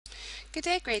Good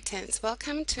day, grade 10s.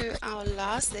 Welcome to our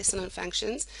last lesson on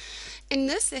functions. In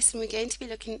this lesson, we're going to be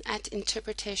looking at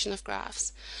interpretation of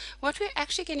graphs. What we're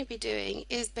actually going to be doing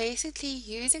is basically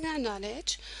using our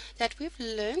knowledge that we've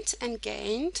learnt and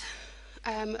gained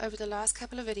over the last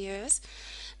couple of videos,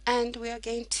 and we are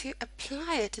going to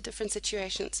apply it to different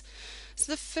situations.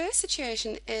 So the first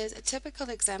situation is a typical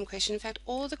exam question. In fact,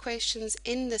 all the questions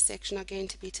in this section are going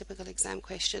to be typical exam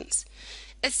questions.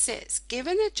 It says,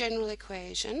 given a general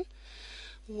equation,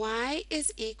 y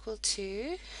is equal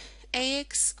to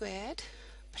ax squared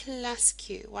plus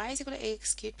q. Y is equal to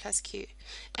ax squared plus q.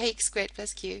 Ax squared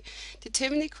plus q.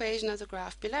 Determine the equation of the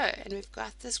graph below. And we've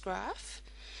got this graph,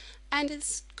 and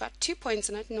it's got 2 points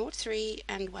on it, 0, 3,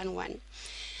 and 1, 1.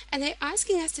 And they're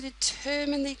asking us to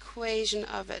determine the equation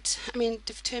of it.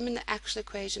 Determine the actual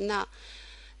equation. Now,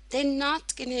 they're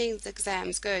not going to, the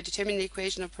exams go determine the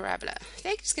equation of parabola.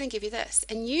 They're just going to give you this.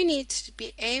 And you need to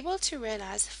be able to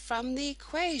realize from the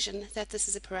equation that this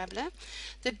is a parabola.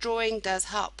 The drawing does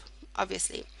help,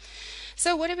 obviously.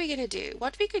 So what are we going to do?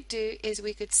 What we could do is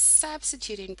we could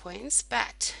substitute in points,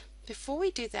 but before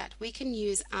we do that, we can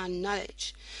use our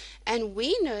knowledge. And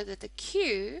we know that the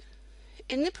q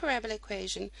in the parabola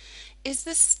equation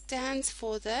stands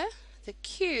for the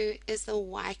q is the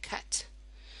y-cut.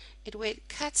 Where it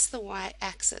cuts the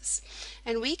y-axis.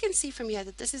 And we can see from here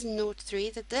that this is 0,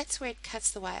 3, that's where it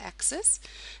cuts the y-axis.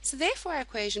 So therefore our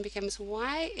equation becomes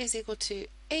y is equal to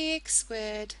ax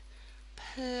squared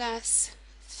plus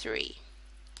 3.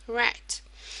 Right.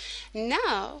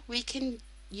 Now we can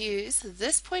use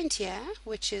this point here,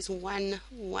 which is 1,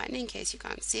 1, in case you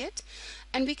can't see it,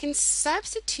 and we can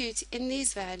substitute in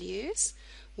these values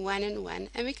 1 and 1,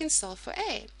 and we can solve for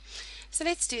a. So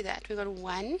let's do that. We've got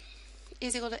 1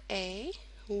 is equal to a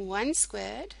 1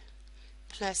 squared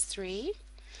plus 3.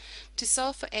 To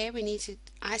solve for a, we need to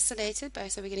isolate it,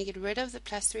 so we're going to get rid of the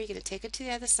plus 3, we're going to take it to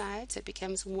the other side, so it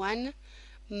becomes 1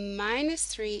 minus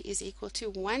 3 is equal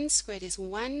to 1 squared is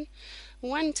 1,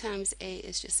 1 times a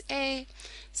is just a,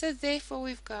 so therefore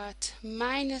we've got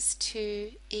minus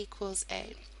 2 equals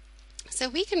a. So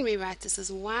we can rewrite this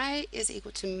as y is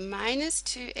equal to minus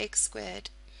 2x squared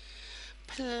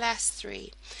plus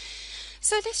 3.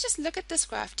 So let's just look at this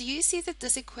graph. Do you see that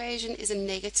this equation is a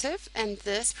negative and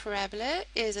this parabola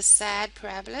is a sad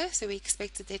parabola, so we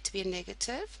expected there to be a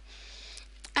negative?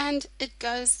 And it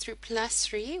goes through plus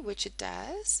 3, which it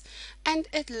does, and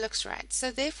it looks right. So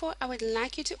therefore I would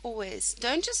like you to always,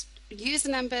 don't just use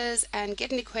the numbers and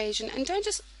get an equation and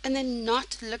then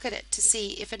not look at it to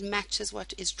see if it matches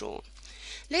what is drawn.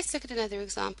 Let's look at another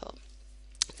example.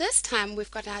 This time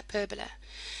we've got a hyperbola.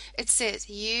 It says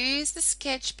use the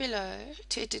sketch below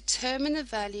to determine the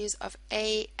values of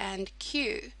a and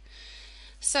q.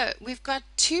 So we've got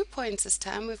 2 points this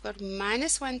time. We've got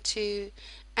minus 1, 2,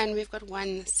 and we've got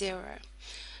 1, 0.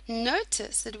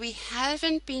 Notice that we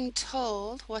haven't been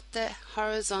told what the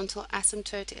horizontal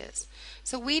asymptote is.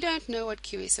 So we don't know what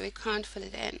q is, so we can't fill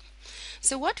it in.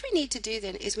 So what we need to do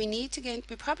then is we're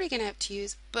probably going to have to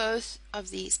use both of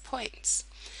these points.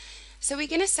 So we're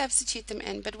going to substitute them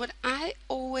in, but what I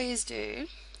always do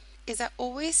is I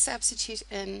always substitute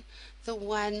in the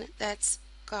one that's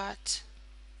got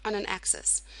on an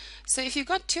axis. So if you've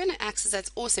got 2 on an axis, that's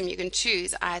awesome, you can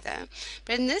choose either.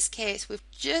 But in this case, we've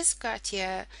just got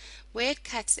here where it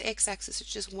cuts the x-axis,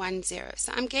 which is 1, 0.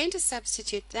 So I'm going to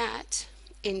substitute that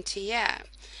into here.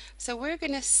 So we're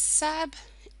going to sub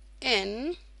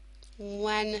in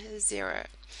 1, 0.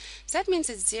 So that means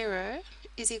that 0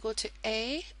 is equal to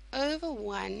a over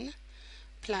 1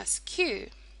 plus q.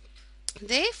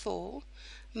 Therefore,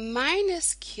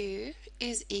 minus q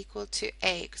is equal to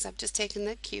a, because I've just taken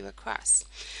the q across.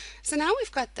 So now we've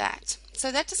got that.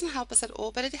 So that doesn't help us at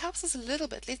all, but it helps us a little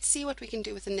bit. Let's see what we can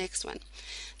do with the next one.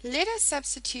 Let us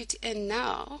substitute in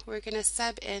now. We're going to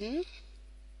sub in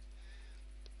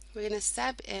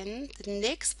the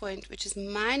next point, which is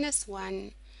minus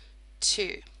 1,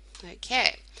 2.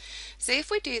 Okay, so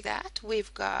if we do that,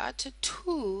 we've got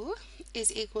 2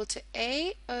 is equal to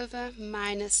a over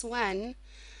minus 1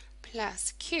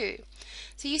 plus q.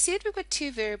 So you see that we've got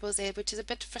 2 variables there, which is a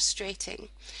bit frustrating.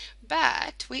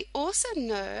 But we also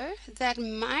know that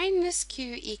minus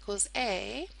q equals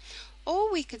a,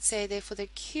 or we could say therefore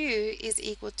that q is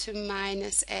equal to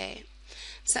minus a.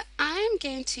 So I'm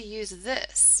going to use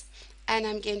this, and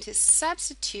I'm going to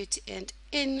substitute it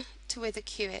in to where the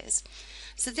q is.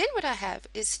 So then what I have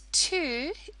is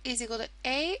 2 is equal to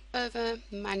a over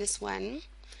minus 1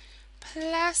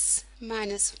 plus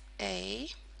minus a.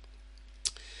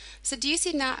 So do you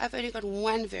see now I've only got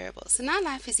one variable. So now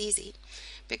life is easy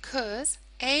because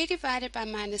a divided by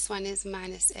minus 1 is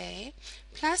minus a,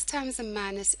 plus times the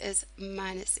minus is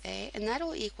minus a, and that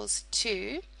all equals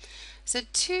 2. So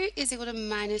 2 is equal to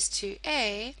minus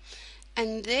 2a,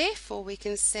 and therefore we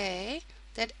can say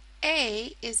that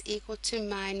a is equal to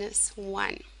minus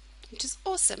 1, which is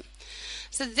awesome.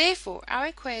 So therefore our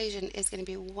equation is going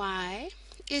to be y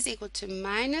is equal to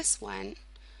minus 1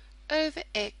 over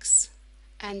x,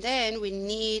 and then we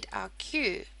need our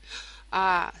q.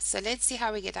 So let's see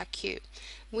how we get our q.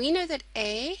 We know that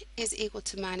a is equal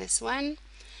to minus 1,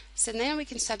 so then we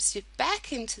can substitute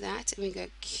back into that, and we go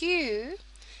q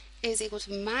is equal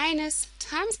to minus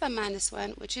times by minus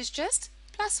 1, which is just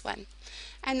plus 1.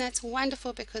 And that's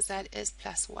wonderful because that is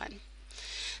plus 1.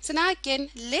 So now again,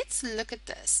 let's look at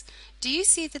this. Do you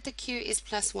see that the q is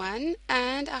plus 1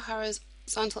 and our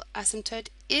horizontal asymptote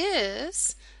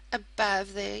is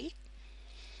above the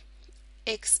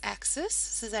x-axis?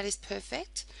 So that is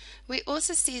perfect. We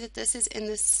also see that this is in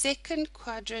the second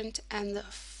quadrant and the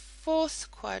fourth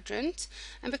quadrant,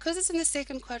 and because it's in the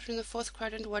second quadrant and the fourth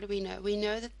quadrant, what do we know? We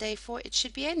know that therefore it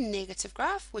should be a negative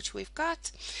graph, which we've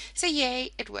got. So yay,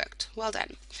 it worked. Well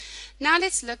done. Now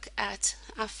let's look at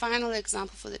our final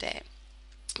example for the day.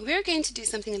 We're going to do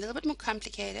something a little bit more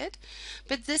complicated,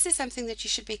 but this is something that you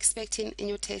should be expecting in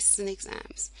your tests and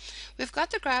exams. We've got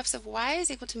the graphs of y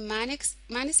is equal to minus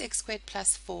x squared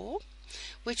plus 4,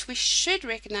 which we should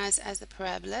recognize as the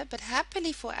parabola, but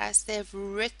happily for us they've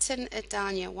written it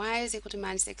down here. Y is equal to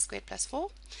minus x squared plus 4,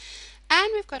 and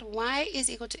we've got y is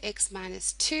equal to x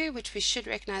minus 2, which we should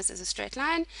recognize as a straight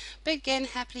line, but again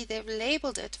happily they've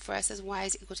labeled it for us as y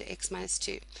is equal to x minus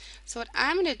 2. So what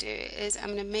I'm going to do is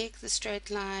I'm going to make the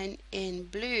straight line in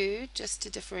blue just to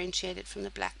differentiate it from the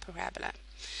black parabola.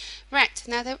 Right,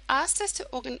 now they've asked us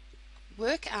to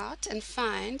work out and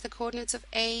find the coordinates of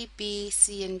A, B,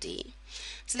 C, and D.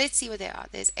 So let's see what they are.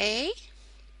 There's A,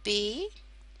 B,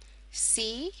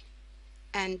 C,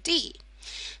 and D.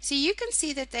 So you can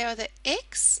see that they are the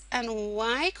x and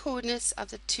y coordinates of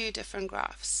the two different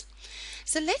graphs.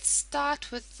 So let's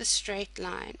start with the straight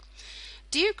line.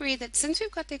 Do you agree that since we've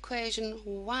got the equation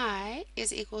y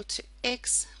is equal to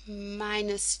x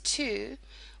minus 2,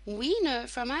 we know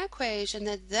from our equation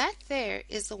that that there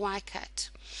is the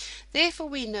y-cut. Therefore,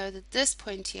 we know that this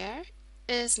point here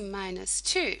is minus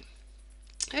 2.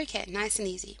 Okay, nice and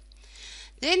easy.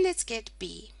 Then let's get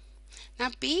b. Now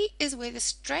b is where the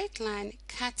straight line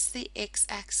cuts the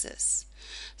x-axis.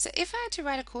 So if I had to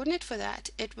write a coordinate for that,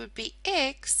 it would be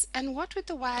x, and what would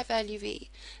the y value be?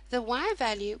 The y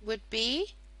value would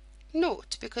be 0,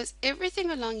 because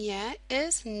everything along here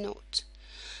is 0.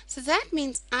 So that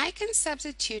means I can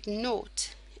substitute 0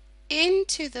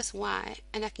 into this y,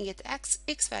 and I can get the x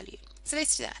value. So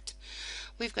let's do that.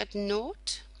 We've got 0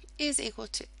 is equal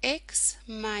to x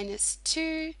minus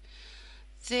 2.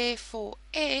 Therefore,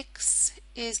 x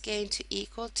is going to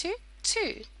equal to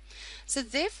 2. So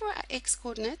therefore, our x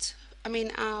coordinate,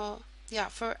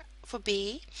 for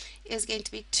b is going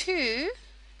to be 2,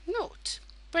 0.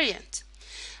 Brilliant.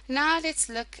 Now let's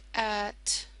look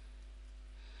at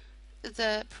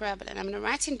the parabola, and I'm going to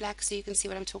write in black so you can see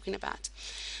what I'm talking about.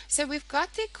 So we've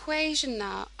got the equation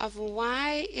now of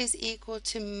y is equal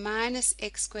to minus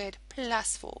x squared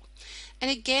plus 4.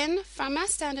 And again, from our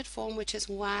standard form, which is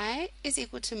y is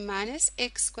equal to minus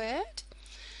x squared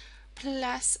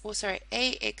plus,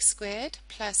 ax squared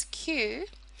plus q,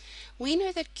 we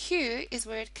know that q is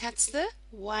where it cuts the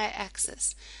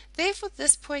y-axis. Therefore,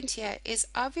 this point here is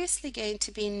obviously going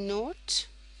to be 0,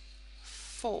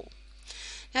 4.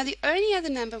 Now the only other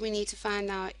number we need to find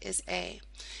now is a.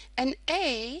 And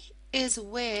a is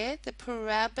where the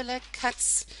parabola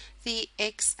cuts the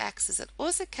x-axis. It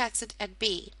also cuts it at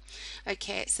b.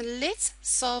 Okay, so let's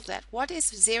solve that. What is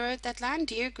 0 at that line?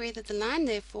 Do you agree that the line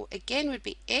therefore again would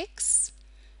be x,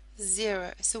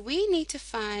 0. So we need to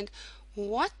find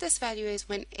what this value is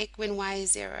when y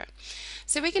is 0.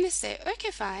 So we're going to say,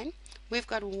 okay, fine. We've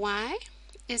got y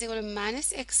is equal to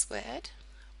minus x squared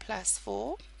plus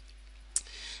 4.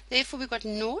 Therefore, we've got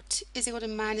 0 is equal to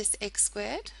minus x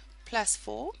squared plus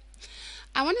 4.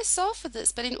 I want to solve for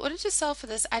this, but in order to solve for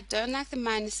this, I don't like the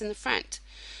minus in the front.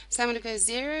 So I'm going to go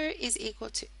 0 is equal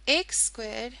to x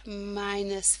squared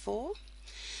minus 4.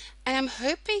 And I'm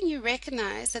hoping you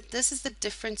recognize that this is the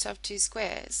difference of two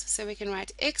squares. So we can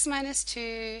write x minus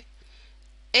 2,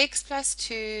 x plus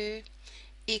 2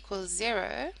 equals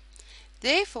 0.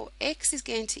 Therefore, x is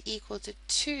going to equal to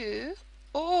 2,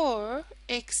 or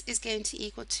x is going to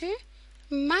equal to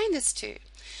minus 2.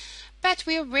 But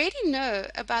we already know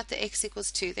about the x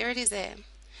equals 2. There it is there.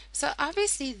 So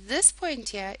obviously this point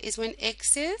here is when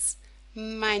x is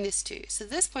minus 2. So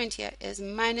this point here is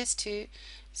minus 2,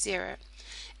 0.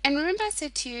 And remember I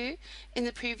said to you in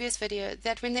the previous video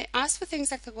that when they ask for things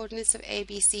like the coordinates of A,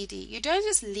 B, C, D, you don't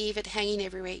just leave it hanging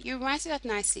everywhere. You write it out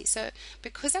nicely. So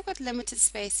because I've got limited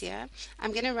space here,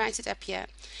 I'm going to write it up here.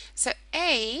 So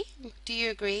A, do you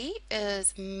agree,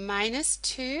 is minus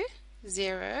 2,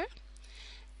 0.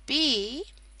 B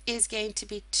is going to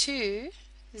be 2,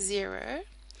 0.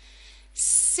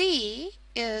 C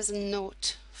is 0,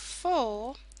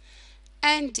 4.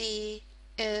 And D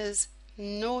is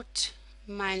 0,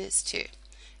 minus 2.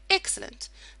 Excellent.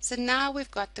 So now we've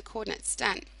got the coordinates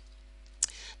done.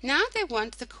 Now they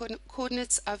want the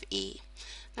coordinates of E.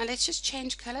 Now let's just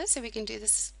change color so we can do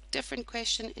this different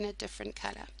question in a different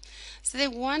color. So they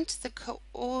want the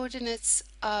coordinates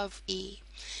of E.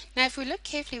 Now if we look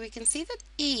carefully, we can see that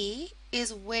E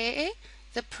is where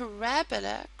the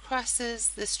parabola crosses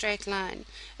the straight line.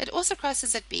 It also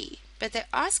crosses at B, but they're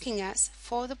asking us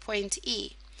for the point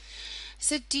E.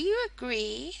 So do you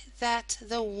agree that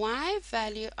the y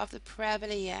value of the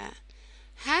parabola here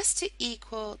has to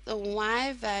equal the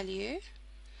y value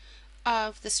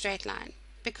of the straight line?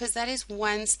 Because that is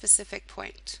one specific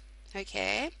point,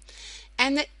 okay?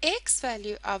 And the x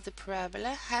value of the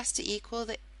parabola has to equal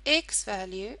the x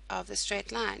value of the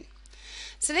straight line.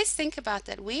 So let's think about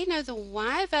that. We know the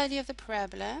y value of the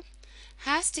parabola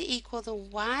has to equal the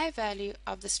y value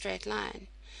of the straight line.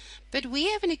 But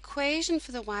we have an equation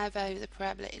for the y value of the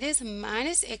parabola. It is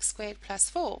minus x squared plus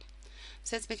 4.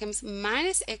 So it becomes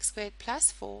minus x squared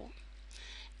plus 4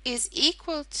 is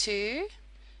equal to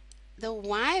the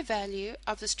y value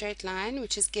of the straight line,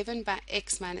 which is given by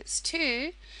x minus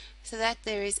 2, so that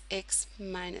there is x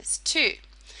minus 2.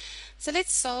 So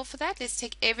let's solve for that. Let's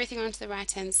take everything onto the right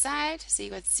hand side. So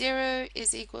you've got 0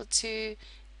 is equal to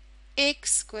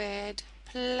x squared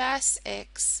plus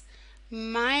x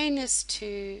minus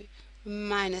 2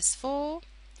 minus 4.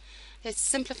 Let's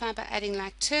simplify by adding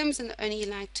like terms, and the only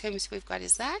like terms we've got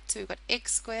is that. So we've got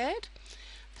x squared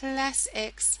plus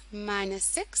x minus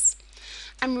 6.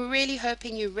 I'm really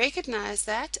hoping you recognize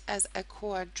that as a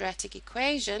quadratic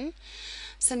equation.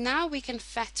 So now we can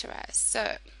factorize.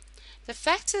 So the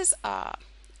factors are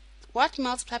what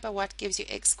multiplied by what gives you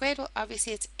x squared. Well,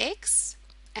 obviously it's x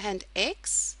and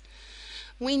x.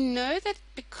 We know that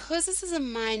because this is a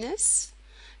minus,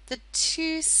 the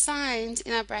two signs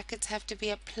in our brackets have to be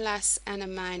a plus and a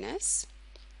minus,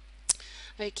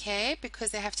 okay,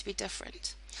 because they have to be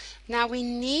different. Now we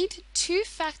need two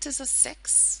factors of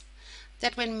 6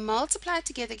 that when multiplied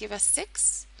together give us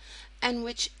 6 and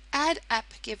which add up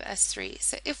give us 3.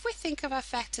 So if we think of our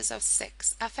factors of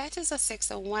 6, our factors of 6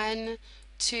 are 1,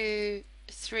 2,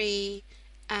 3,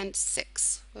 and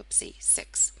 6. Whoopsie,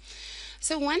 6.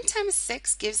 So 1 times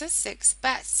 6 gives us 6,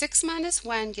 but 6 minus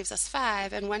 1 gives us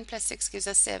 5, and 1 plus 6 gives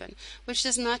us 7, which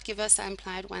does not give us the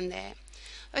implied 1 there.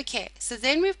 Okay, so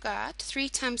then we've got 3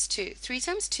 times 2. 3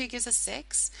 times 2 gives us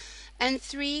 6, and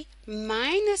 3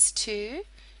 minus 2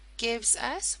 gives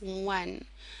us 1.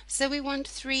 So we want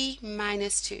 3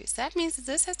 minus 2. So that means that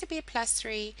this has to be a plus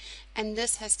 3, and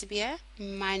this has to be a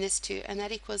minus 2, and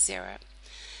that equals 0.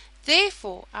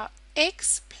 Therefore, our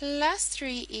x plus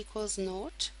 3 equals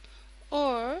 0,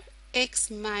 or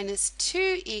x minus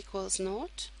 2 equals 0.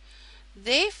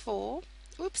 Therefore,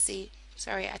 oopsie,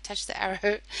 sorry, I touched the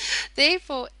arrow.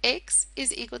 Therefore, x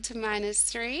is equal to minus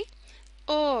 3,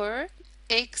 or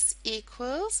x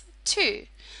equals 2.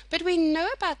 But we know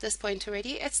about this point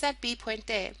already. It's that B point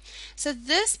there. So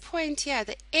this point here,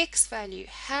 the x value,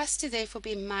 has to therefore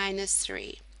be minus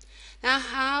 3. Now,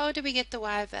 how do we get the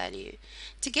y value?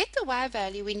 To get the y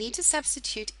value, we need to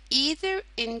substitute either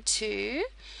into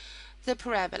the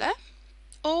parabola,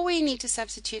 or we need to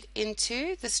substitute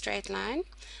into the straight line.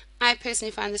 I personally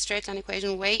find the straight line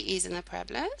equation way easier than the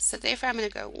parabola, so therefore I'm going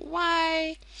to go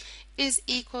y is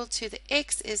equal to the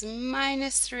x is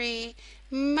minus 3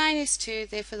 minus 2,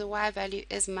 therefore the y value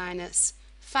is minus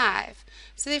 5.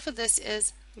 So therefore this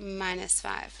is minus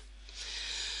 5.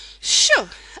 Sure.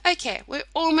 Okay, we're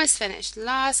almost finished.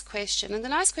 Last question. And the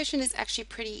last question is actually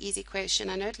a pretty easy question.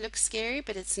 I know it looks scary,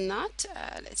 but it's not.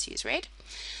 Let's use red.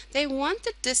 They want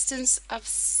the distance of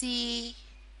C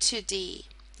to D.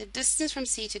 The distance from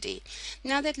C to D.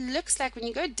 Now that looks like when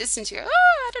you go distance, you go,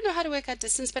 oh, I don't know how to work out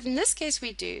distance, but in this case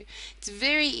we do. It's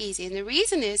very easy. And the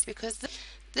reason is because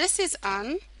this is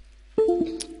on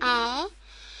our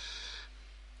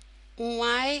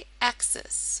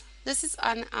y-axis. This is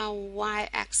on our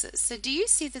y-axis. So do you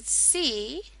see that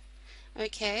C,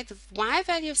 okay, the y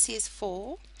value of C is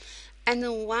 4, and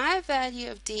the y value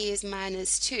of D is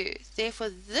minus 2. Therefore,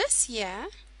 this here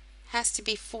has to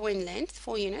be 4 in length,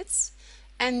 4 units,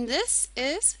 and this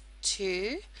is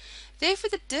 2.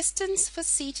 Therefore, the distance for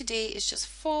C to D is just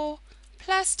 4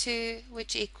 plus 2,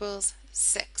 which equals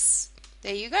 6.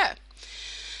 There you go.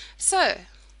 So,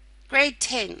 grade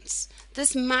 10s.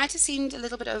 This might have seemed a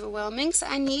little bit overwhelming, so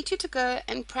I need you to go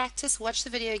and practice, watch the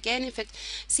video again. If it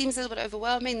seems a little bit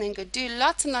overwhelming, then go do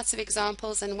lots and lots of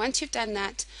examples, and once you've done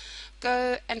that,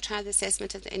 go and try the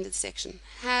assessment at the end of the section.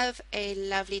 Have a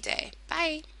lovely day.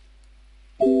 Bye.